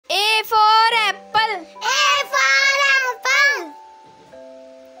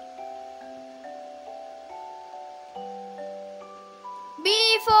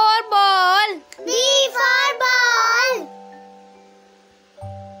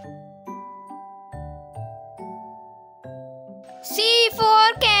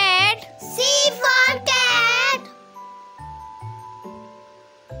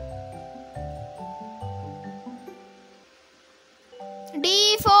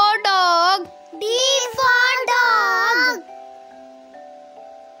for dog. D for dog.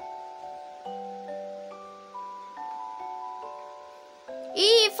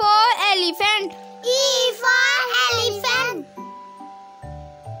 E for elephant. E for elephant.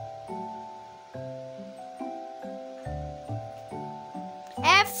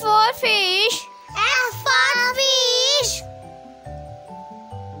 F for fish. F for fish.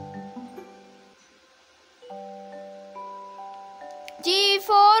 G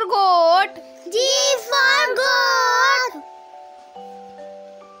for goat. G for goat.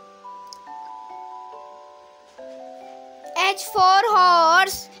 H for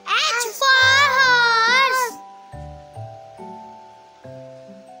horse. H for horse.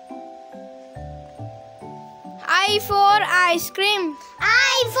 I for ice cream.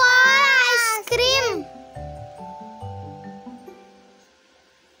 I for ice cream.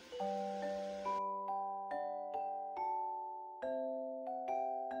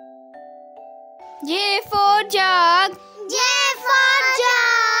 J for jug. J for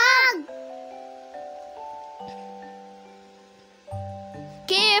jug.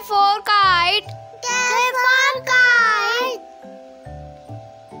 K for kite. K for kite.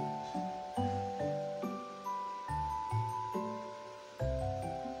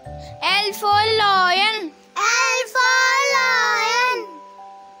 L for lion. L for lion.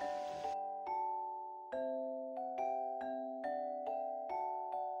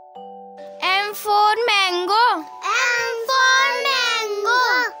 M for mango. M for mango.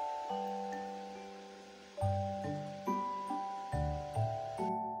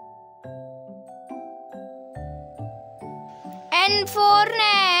 N for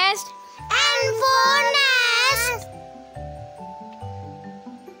nest. N for nest.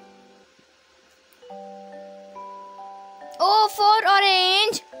 O for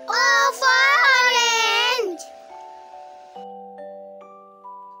orange. O for orange.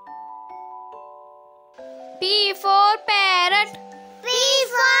 P for parrot. P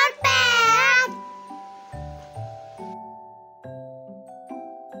for parrot.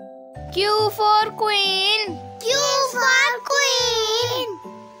 Q for queen. Q for queen.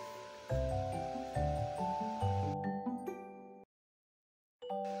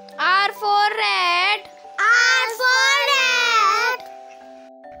 R for rat. R for rat.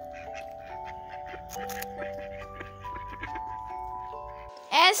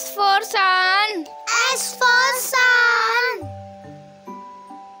 S for sun. S for sun.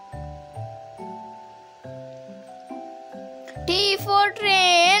 T for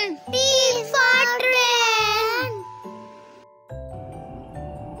train. T for train.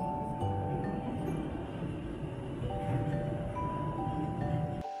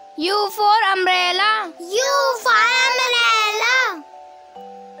 U for umbrella. U for umbrella.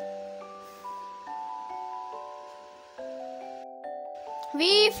 V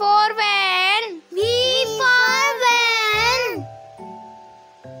for van. V for van.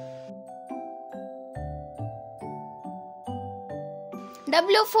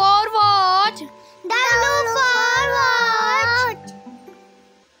 W for watch. W for watch.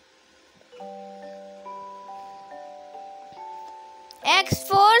 X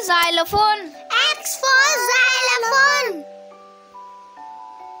for xylophone. X for xylophone.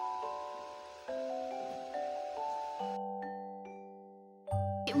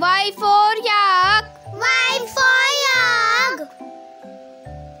 Y for yak. Y for yak.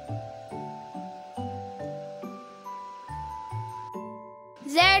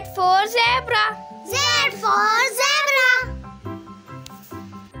 Z for zebra. Z for zebra.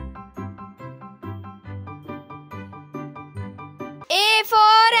 A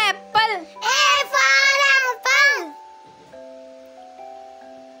for apple. A for apple.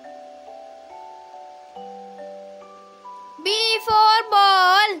 B for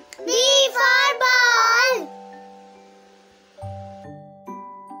ball. B for ball.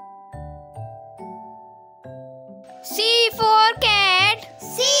 C for cat.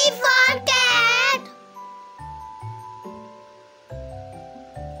 C for cat.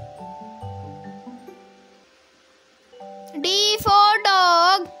 D for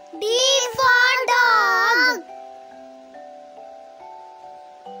dog. D for dog.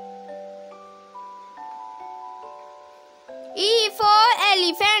 E for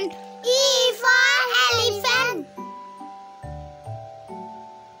elephant. E for elephant.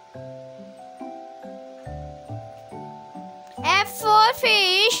 F for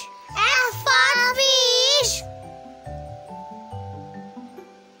fish. F for fish.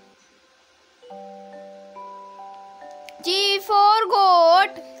 G for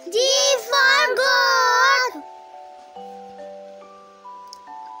goat. G for goat.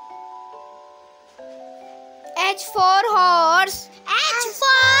 H for horse. H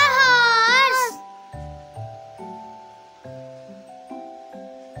for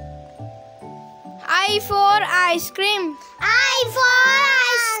I for ice cream. I for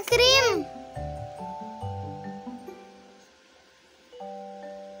ice cream.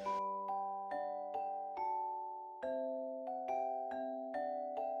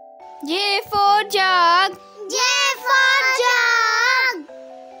 J for jug. J for jug.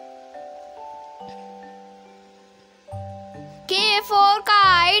 K for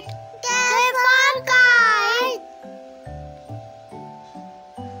kite. K for kite.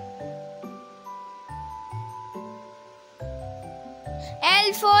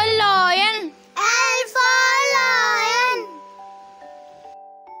 L for lion. L for lion.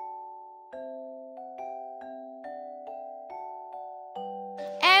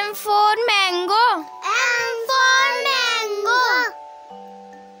 M for mango. M for mango.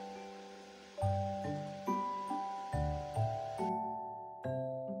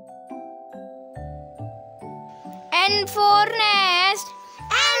 N for nest.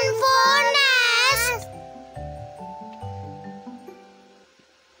 N for nest.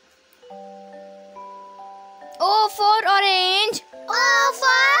 O for orange. O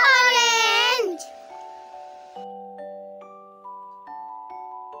for orange.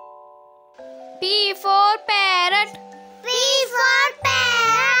 P for parrot. P for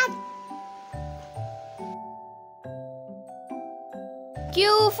parrot. Q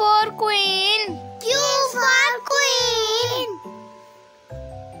for queen. Q for queen.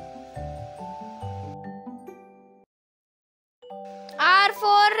 R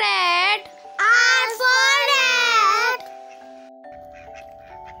for rat. R for rat.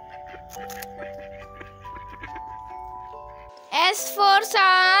 S for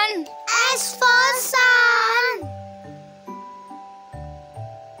sun. S for sun.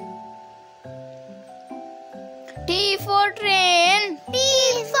 T for train. T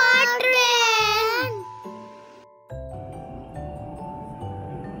for train.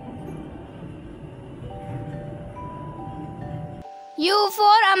 U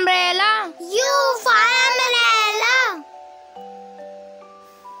for umbrella. U for umbrella.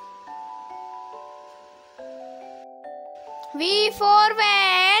 V for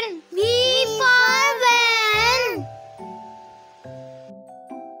van. V for van.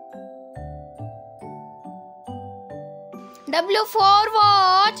 W for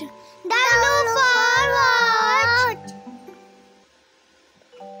watch. W for watch.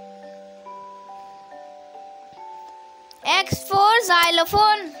 X for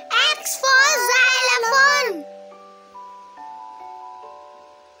xylophone. X for xylophone.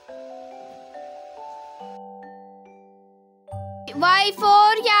 Y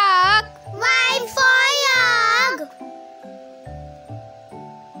for yak. Y for yak.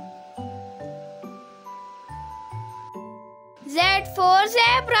 Z for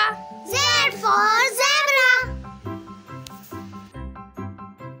zebra. Z for zebra.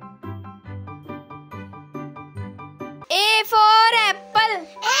 A for apple.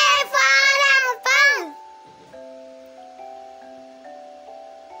 A for apple.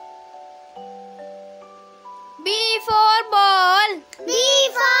 B for ball. B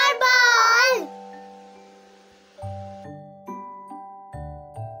for ball.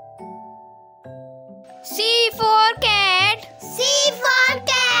 C for cat. C for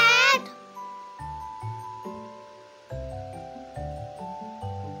cat.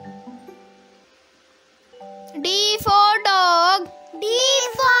 D for dog. D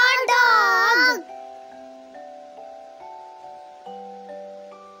for dog.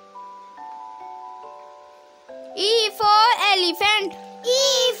 E for elephant.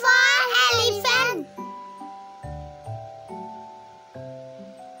 E for elephant.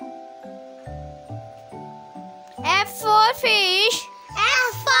 F for fish.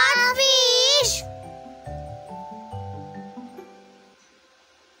 F for fish.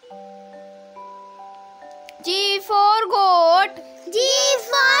 G for goat. G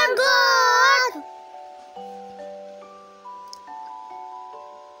for goat.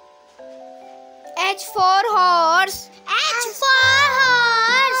 H for horse. H for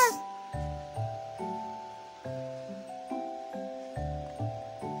horse.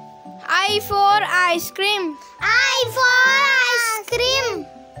 I for ice cream. I for ice cream.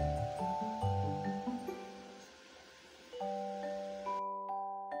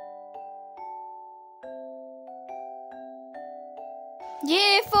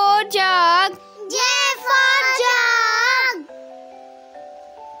 J for jug. J for jug.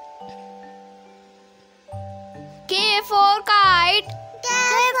 K for kite. K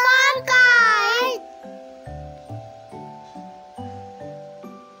for kite.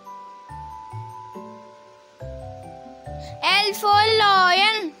 L for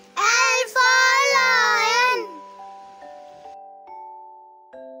lion. L for lion.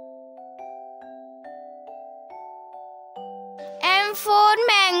 M for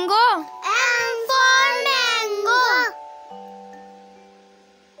mango. M for mango.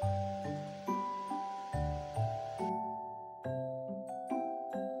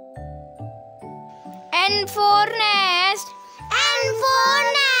 N for nest. N for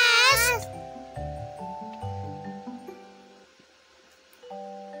nest.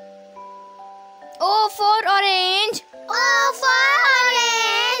 O for orange. O for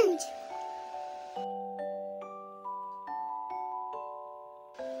orange.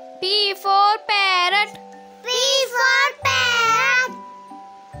 P for parrot. P for parrot.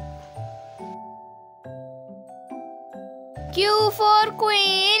 Q for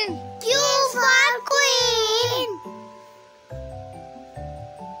queen. Q for queen.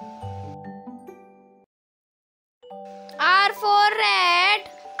 R for rat.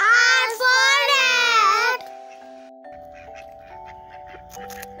 R for rat.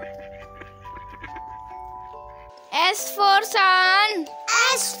 S for sun.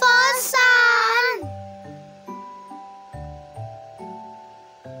 S for sun.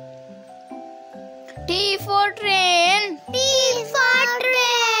 T for train. T for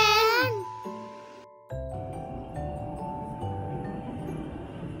train.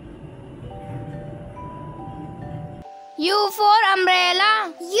 U for umbrella.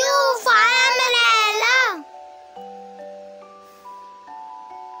 U for umbrella.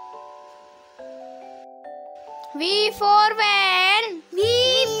 V for van. V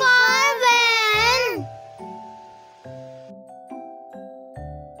for van.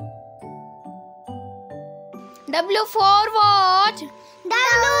 W for watch.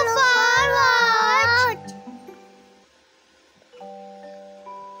 W for watch.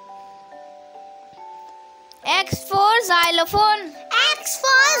 X for xylophone. X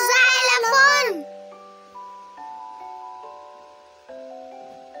for xylophone.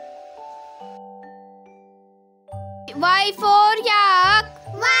 Y for yak.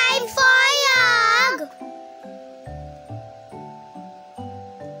 Y for yak.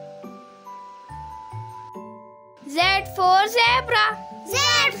 Z for zebra. Z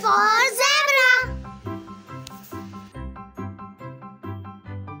for zebra.